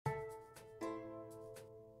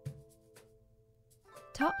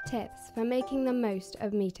Top tips for making the most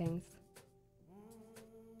of meetings.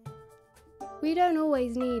 We don't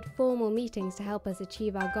always need formal meetings to help us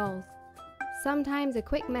achieve our goals. Sometimes a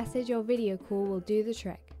quick message or video call will do the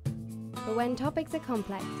trick. But when topics are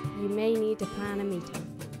complex, you may need to plan a meeting.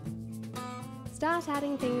 Start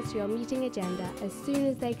adding things to your meeting agenda as soon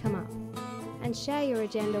as they come up, and share your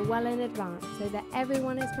agenda well in advance so that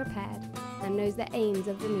everyone is prepared and knows the aims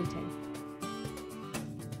of the meeting.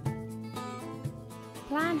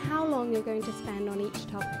 Plan how long you're going to spend on each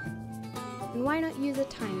topic, and why not use a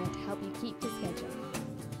timer to help you keep to schedule.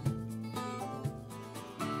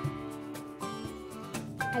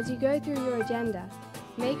 As you go through your agenda,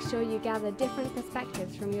 make sure you gather different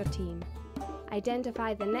perspectives from your team.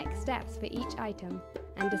 Identify the next steps for each item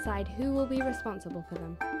and decide who will be responsible for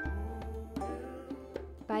them.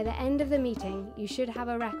 By the end of the meeting, you should have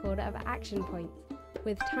a record of action points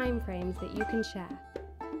with timeframes that you can share.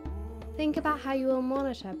 Think about how you will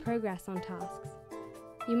monitor progress on tasks.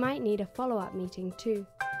 You might need a follow-up meeting too.